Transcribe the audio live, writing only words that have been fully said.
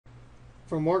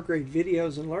For more great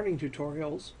videos and learning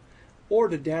tutorials, or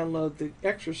to download the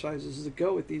exercises that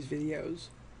go with these videos,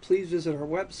 please visit our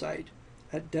website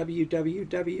at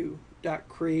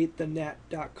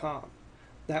www.createthenet.com.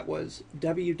 That was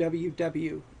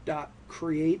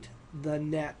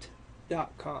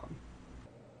www.createthenet.com.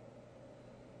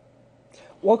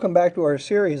 Welcome back to our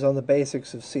series on the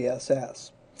basics of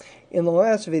CSS. In the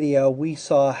last video, we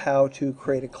saw how to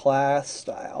create a class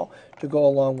style to go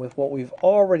along with what we've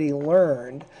already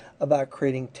learned about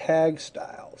creating tag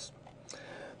styles.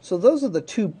 So those are the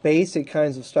two basic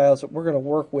kinds of styles that we're going to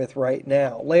work with right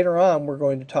now. Later on, we're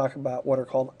going to talk about what are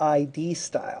called ID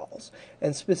styles,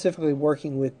 and specifically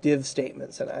working with div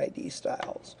statements and ID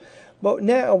styles. But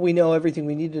now we know everything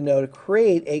we need to know to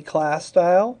create a class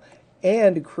style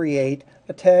and to create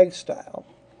a tag style.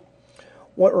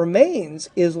 What remains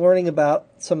is learning about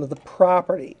some of the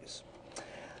properties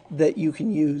that you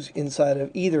can use inside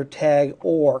of either tag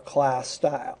or class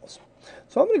styles.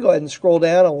 So I'm going to go ahead and scroll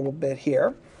down a little bit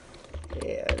here,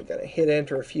 and I'm going to hit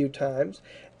enter a few times,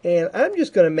 and I'm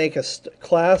just going to make a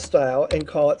class style and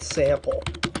call it sample.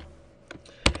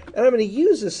 And I'm going to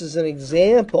use this as an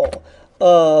example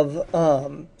of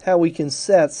how we can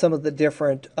set some of the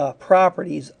different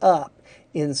properties up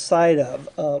inside of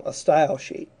a style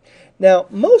sheet. Now,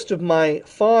 most of my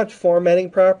font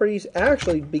formatting properties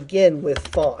actually begin with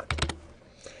font.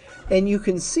 And you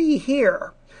can see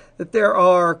here that there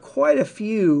are quite a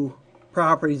few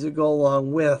properties that go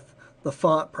along with the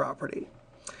font property.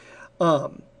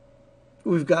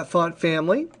 We've got font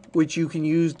family, which you can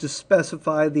use to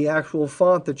specify the actual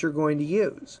font that you're going to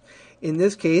use. In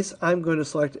this case, I'm going to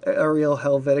select Arial,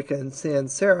 Helvetica, and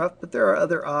Sans Serif, but there are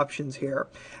other options here.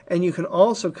 And you can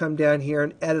also come down here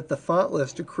and edit the font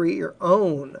list to create your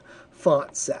own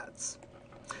font sets.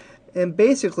 And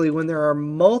basically, when there are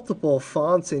multiple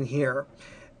fonts in here,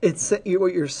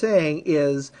 what you're saying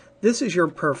is, this is your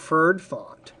preferred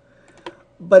font.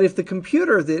 But if the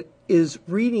computer that is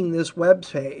reading this web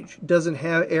page doesn't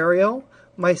have Arial,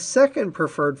 my second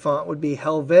preferred font would be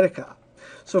Helvetica.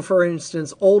 So for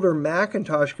instance, older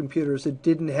Macintosh computers that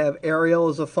didn't have Arial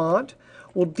as a font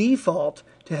will default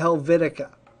to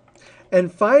Helvetica.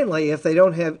 And finally, if they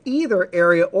don't have either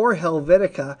Arial or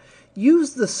Helvetica,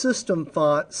 use the system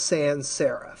font Sans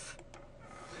Serif.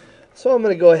 So I'm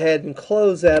going to go ahead and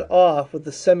close that off with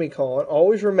the semicolon.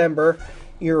 Always remember,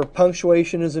 your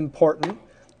punctuation is important.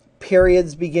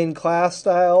 Periods begin class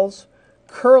styles.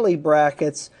 Curly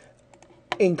brackets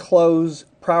enclose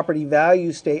property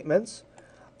value statements.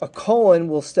 A colon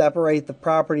will separate the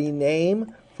property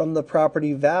name from the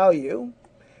property value.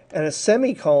 And a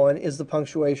semicolon is the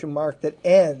punctuation mark that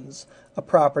ends a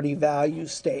property value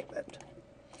statement.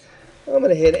 I'm going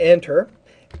to hit enter,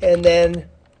 and then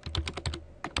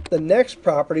the next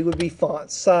property would be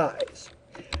font size.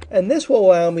 And this will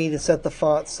allow me to set the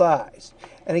font size.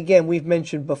 And again, we've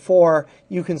mentioned before,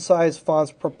 you can size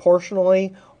fonts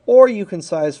proportionally, or you can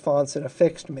size fonts in a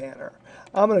fixed manner.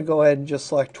 I'm going to go ahead and just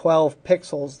select 12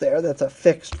 pixels there. That's a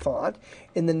fixed font.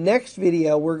 In the next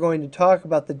video, we're going to talk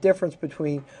about the difference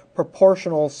between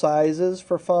proportional sizes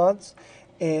for fonts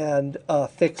and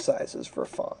fixed sizes for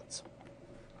fonts.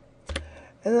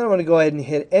 And then I'm going to go ahead and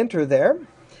hit enter there.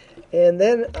 And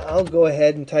then I'll go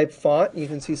ahead and type font. You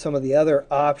can see some of the other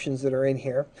options that are in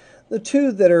here. The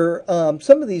two that are,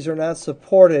 some of these are not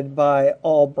supported by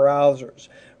all browsers.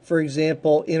 For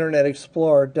example, Internet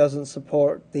Explorer doesn't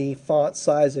support the font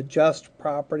size adjust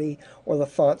property or the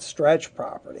font stretch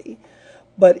property,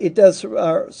 but it does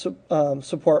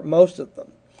support most of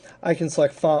them. I can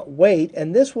select font weight,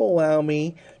 and this will allow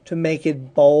me to make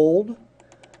it bold.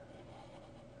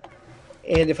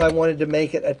 And if I wanted to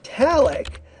make it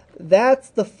italic,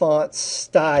 that's the font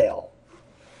style.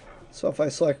 So if I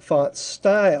select font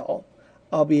style,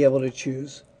 I'll be able to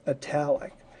choose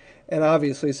italic. And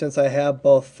obviously, since I have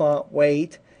both font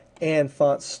weight and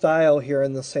font style here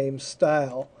in the same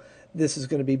style, this is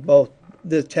going to be both,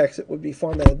 the text that would be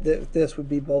formatted, this would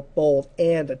be both bold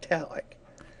and italic.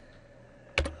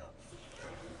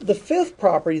 The fifth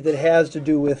property that has to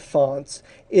do with fonts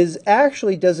is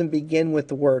actually doesn't begin with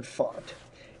the word font.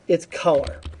 It's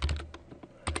color.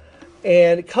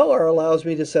 And color allows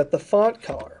me to set the font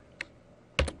color.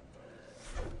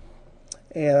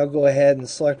 And I'll go ahead and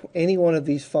select any one of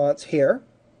these fonts here.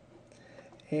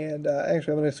 And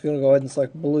actually, I'm just going to go ahead and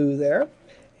select blue there.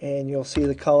 And you'll see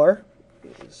the color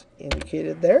is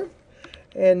indicated there.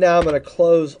 And now I'm going to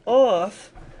close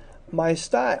off my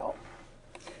style.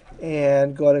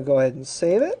 And go ahead and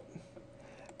save it.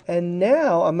 And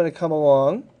now I'm going to come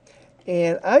along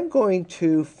and I'm going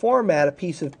to format a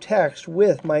piece of text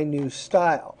with my new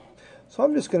style. So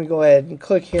I'm just going to go ahead and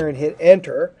click here and hit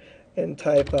enter. and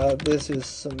type this is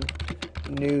some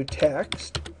new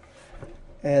text,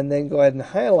 and then go ahead and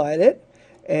highlight it.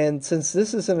 And since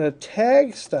this isn't a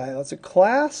tag style, it's a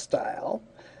class style,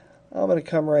 I'm going to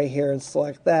come right here and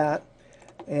select that,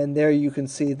 and there you can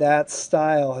see that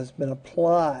style has been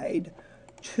applied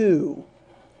to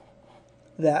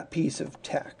that piece of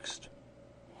text.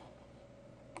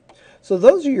 So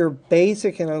those are your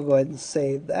basic, and I'll go ahead and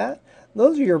save that.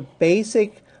 Those are your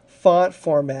basic font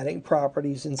formatting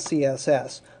properties in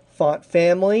CSS. Font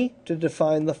family to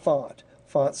define the font.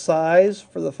 Font size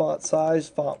for the font size.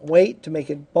 Font weight to make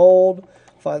it bold.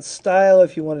 Font style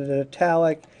if you wanted it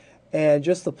italic. And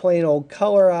just the plain old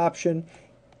color option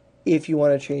if you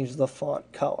want to change the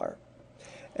font color.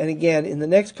 And again, in the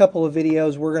next couple of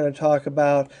videos, we're going to talk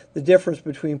about the difference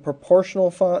between proportional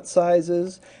font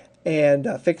sizes and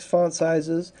fixed font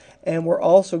sizes. And we're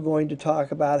also going to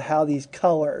talk about how these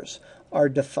colors are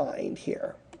defined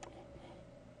here.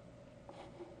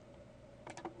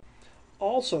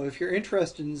 Also, if you're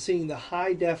interested in seeing the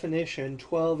high definition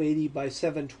 1280 by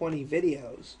 720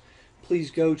 videos,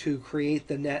 please go to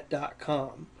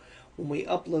createthenet.com. When we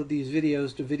upload these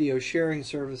videos to video sharing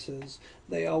services,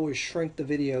 they always shrink the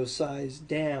video size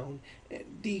down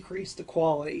and decrease the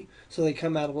quality, so they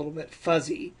come out a little bit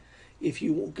fuzzy. If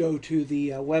you go to the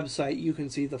website, you can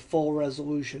see the full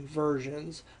resolution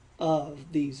versions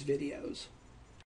of these videos.